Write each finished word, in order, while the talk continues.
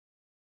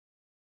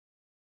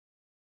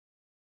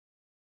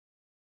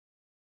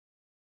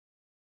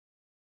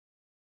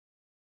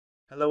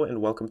Hello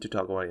and welcome to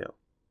TagoIO.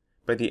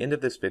 By the end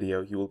of this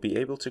video, you will be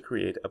able to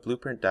create a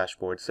blueprint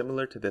dashboard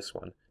similar to this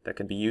one that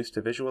can be used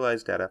to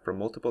visualize data from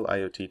multiple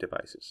IoT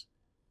devices.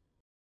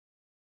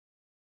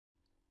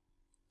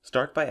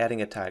 Start by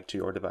adding a tag to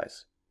your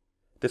device.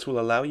 This will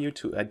allow you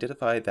to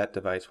identify that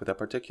device with a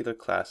particular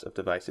class of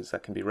devices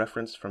that can be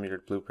referenced from your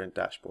blueprint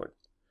dashboard.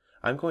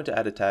 I'm going to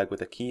add a tag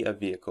with a key of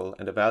vehicle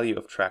and a value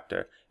of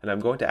tractor, and I'm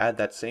going to add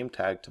that same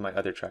tag to my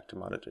other tractor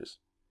monitors.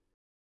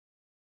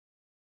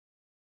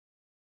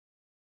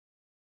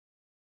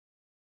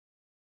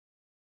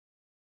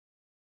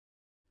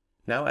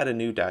 Now add a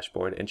new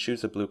dashboard and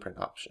choose the blueprint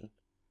option.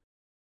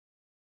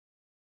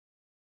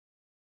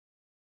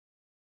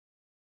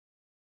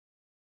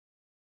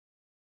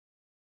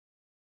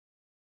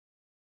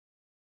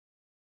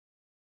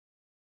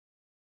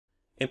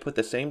 Input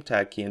the same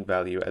tag key and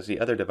value as the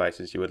other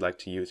devices you would like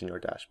to use in your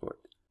dashboard.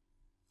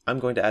 I'm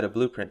going to add a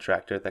blueprint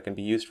tractor that can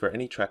be used for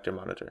any tractor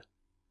monitor.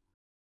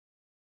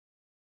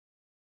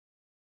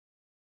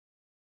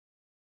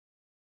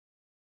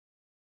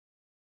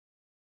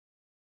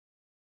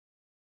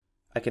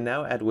 I can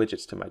now add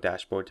widgets to my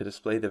dashboard to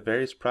display the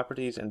various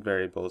properties and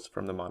variables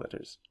from the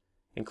monitors,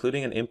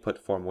 including an input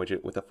form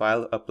widget with a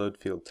file upload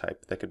field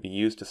type that could be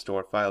used to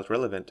store files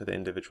relevant to the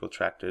individual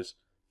tractors,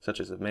 such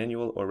as a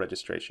manual or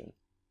registration.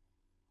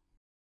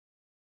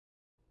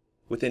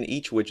 Within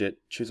each widget,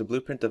 choose a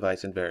blueprint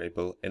device and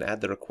variable and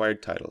add the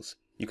required titles.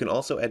 You can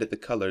also edit the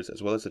colors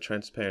as well as the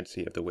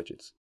transparency of the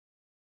widgets.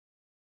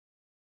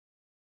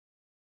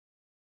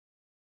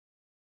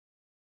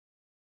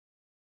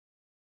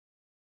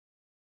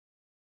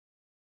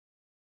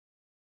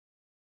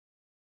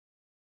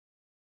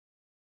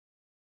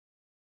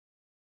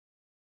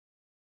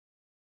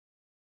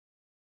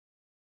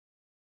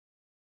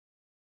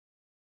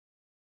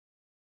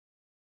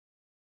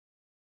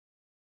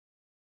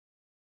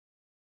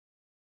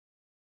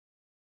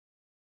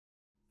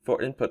 For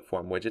input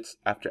form widgets,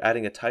 after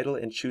adding a title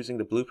and choosing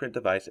the blueprint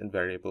device and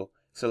variable,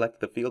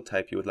 select the field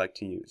type you would like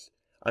to use.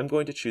 I'm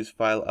going to choose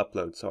File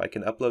Upload so I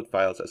can upload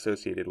files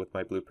associated with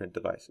my blueprint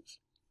devices.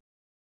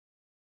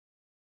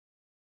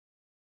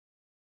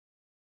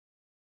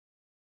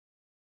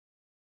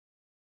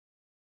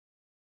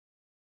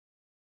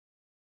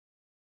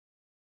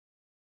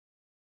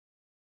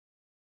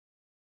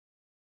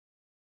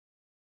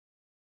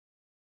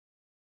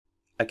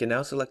 I can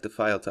now select the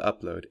file to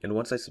upload, and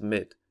once I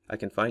submit, I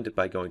can find it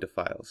by going to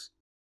Files.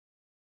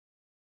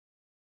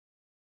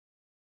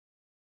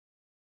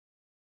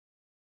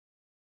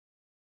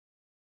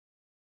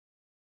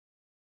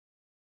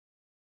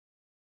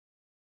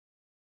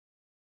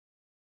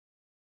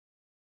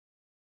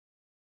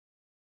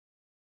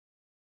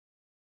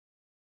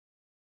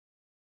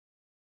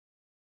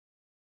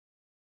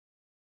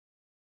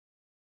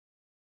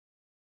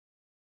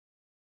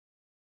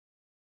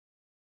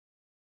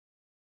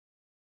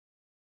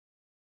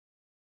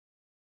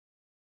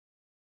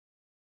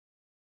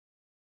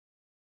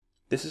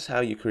 This is how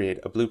you create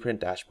a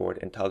blueprint dashboard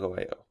in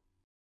TagoIO.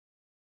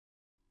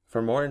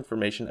 For more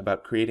information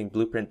about creating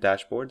blueprint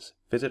dashboards,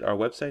 visit our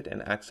website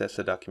and access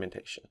the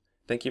documentation.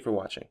 Thank you for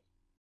watching.